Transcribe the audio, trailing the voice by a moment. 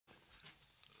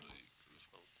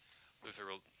Luther,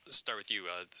 we'll start with you.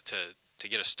 To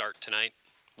get a start tonight,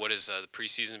 what has the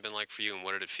preseason been like for you, and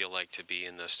what did it feel like to be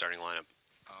in the starting lineup?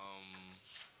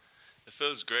 It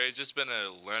feels great. It's just been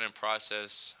a learning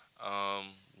process,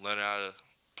 learning how to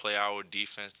play our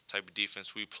defense, the type of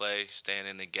defense we play, staying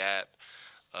in the gap,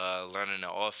 learning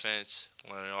the offense,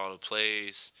 learning all the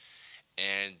plays,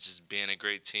 and just being a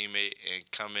great teammate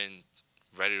and coming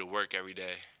ready to work every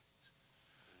day.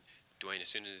 Dwayne, as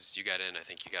soon as you got in, I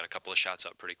think you got a couple of shots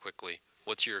up pretty quickly.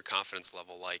 What's your confidence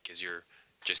level like as you're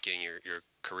just getting your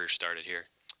career started here?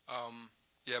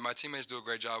 Yeah, my teammates do a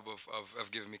great job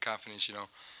of giving me confidence,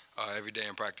 every day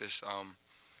in practice.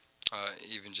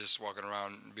 Even just walking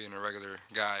around being a regular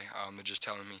guy, they're just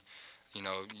telling me,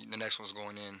 the next one's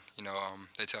going in.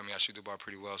 They tell me I shoot the ball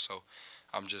pretty well, so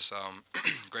I'm just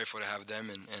grateful to have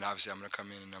them, and obviously I'm going to come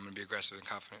in and I'm going to be aggressive and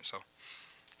confident. So,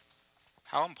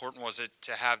 how important was it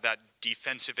to have that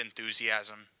defensive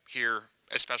enthusiasm here,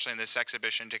 especially in this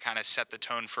exhibition, to kind of set the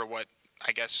tone for what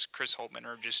I guess Chris Holtmann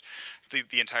or just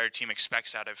the entire team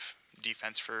expects out of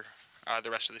defense for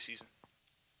the rest of the season?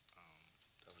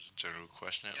 That was a general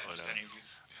question. Yeah, just any of you.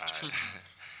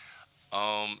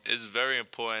 All right. It's very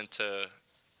important to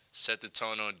set the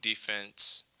tone on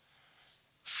defense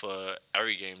for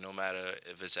every game, no matter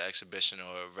if it's an exhibition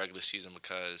or a regular season,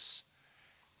 because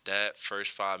that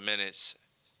first 5 minutes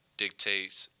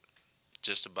dictates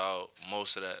just about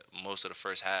most of the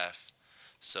first half.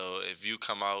 So if you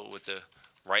come out with the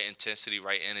right intensity,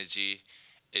 right energy,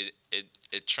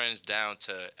 it trends down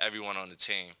to everyone on the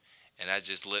team, and that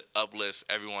just uplifts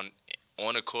everyone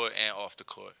on the court and off the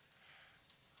court.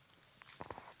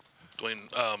 Dwayne,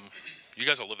 you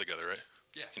guys all live together, right?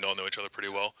 Yeah. You all know each other pretty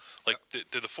well. Like,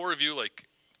 do the four of you,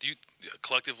 do you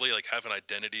collectively, have an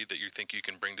identity that you think you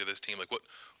can bring to this team? Like,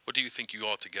 what do you think you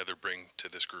all together bring to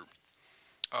this group?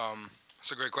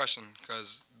 That's a great question,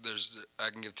 because I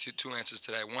can give two answers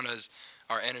to that. One is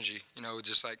our energy.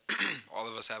 Just like all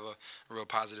of us have a real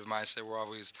positive mindset. We're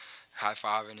always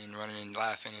high-fiving and running and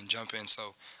laughing and jumping.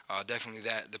 So definitely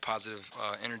the positive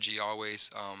energy always.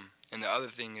 And the other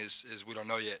thing is we don't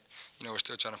know yet. We're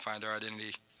still trying to find our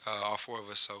identity, all four of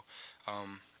us. So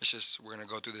it's just we're going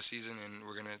to go through the season and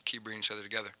we're going to keep bringing each other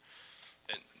together.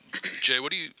 And Jay,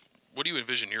 what do you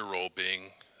envision your role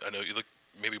being? I know you look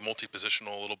maybe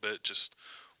multi-positional a little bit. Just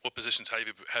what positions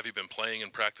have you been playing in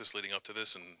practice leading up to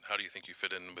this, and how do you think you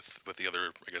fit in with the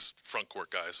other, I guess, front court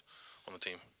guys on the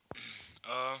team?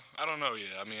 I don't know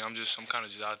yet. I mean, I'm kind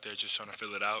of just out there just trying to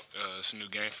fill it out. It's a new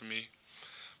game for me,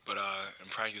 but in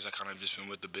practice I kind of just been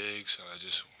with the bigs,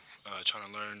 just trying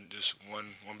to learn just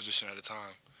one position at a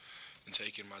time and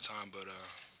taking my time. But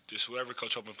just whoever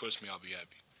Coach Holtmann puts me, I'll be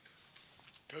happy.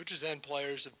 Coaches and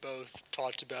players have both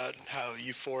talked about how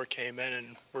you four came in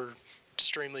and were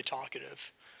extremely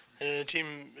talkative. And in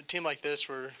a team like this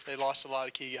where they lost a lot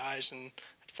of key guys and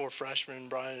 4 freshmen,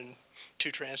 brought in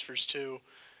 2 transfers too,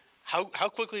 how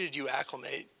quickly did you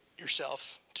acclimate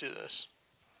yourself to this?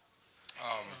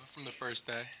 From the first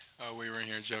day, we were in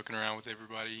here joking around with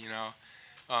everybody,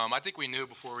 I think we knew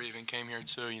before we even came here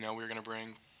too, we were going to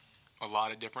bring a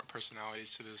lot of different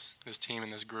personalities to this team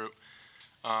and this group.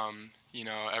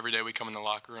 Every day we come in the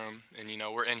locker room and,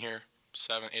 we're in here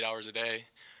 7-8 hours a day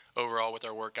overall with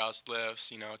our workouts,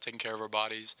 lifts, taking care of our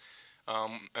bodies.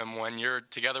 And when you're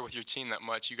together with your team that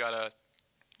much, you gotta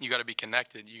be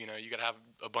connected. You gotta have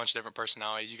a bunch of different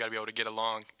personalities. You gotta be able to get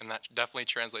along, and that definitely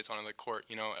translates onto the court.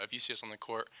 If you see us on the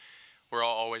court, we're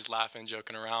all always laughing,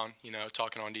 joking around,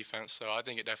 talking on defense. So I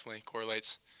think it definitely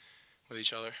correlates with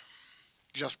each other.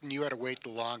 Justin, you had to wait the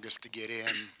longest to get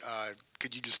in.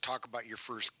 Could you just talk about your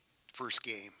first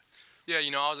game? Yeah,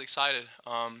 I was excited.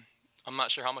 I'm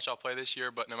not sure how much I'll play this year,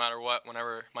 but no matter what,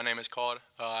 whenever my name is called,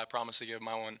 I promise to give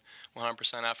my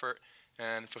 100% effort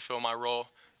and fulfill my role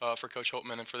for Coach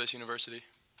Holtmann and for this university.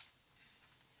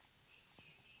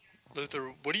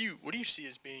 Luther, what do you see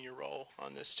as being your role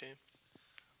on this team?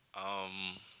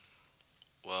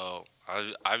 Well,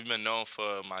 I've been known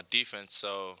for my defense,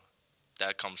 so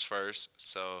that comes first.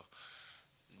 So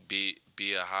be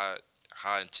a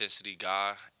high intensity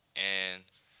guy and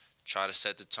try to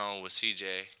set the tone with CJ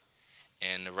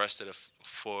and the rest of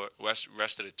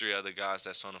the 3 other guys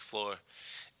that's on the floor,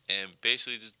 and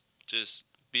basically just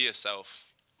be yourself.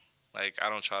 Like, I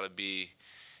don't try to be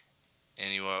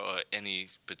anywhere or any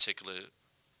particular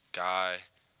guy.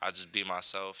 I just be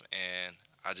myself, and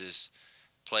I just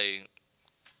play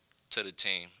to the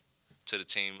team, to the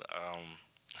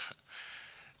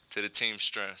team's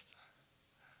strength.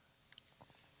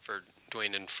 For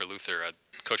Dwayne and for Luther,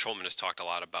 Coach Holtmann has talked a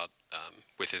lot about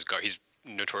with his guard. He's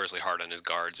notoriously hard on his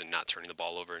guards and not turning the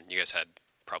ball over. And you guys had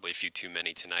probably a few too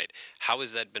many tonight. How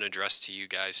has that been addressed to you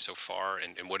guys so far,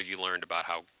 and what have you learned about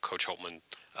how Coach Holtman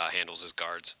handles his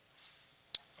guards?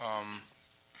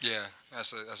 Yeah,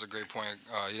 that's a great point.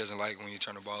 He doesn't like when you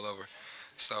turn the ball over.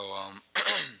 So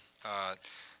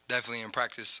definitely in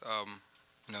practice,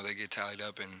 they get tallied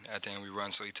up, and at the end we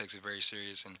run. So he takes it very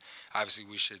serious, and obviously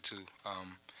we should too.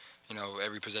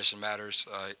 Every possession matters.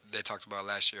 They talked about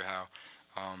last year how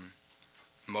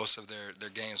most of their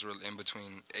games were in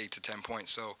between 8 to 10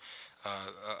 points. So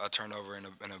a turnover and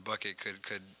a bucket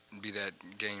could be that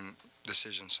game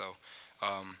decision. So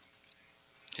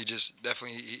he just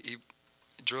definitely he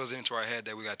drills it into our head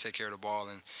that we got to take care of the ball.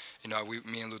 And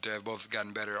me and Luther have both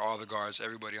gotten better. All the guards,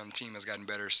 everybody on the team has gotten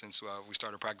better since we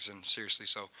started practicing seriously.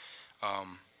 So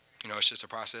it's just a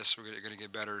process. We're going to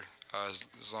get better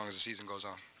as long as the season goes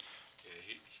on. Yeah,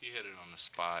 he hit it on the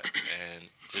spot, and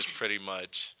just pretty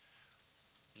much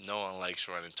no one likes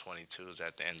running 22s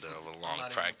at the end of a long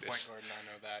practice. I'm not even a point guard, and I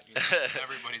know that.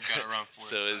 Everybody's got to run for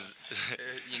so it.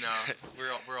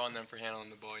 We're on them for handling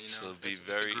the ball. So it's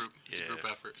a group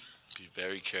effort. Be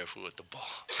very careful with the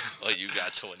ball. Oh, you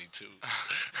got 22s.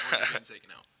 We're getting taken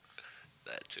out.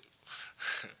 That too.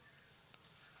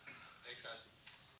 Thanks, guys.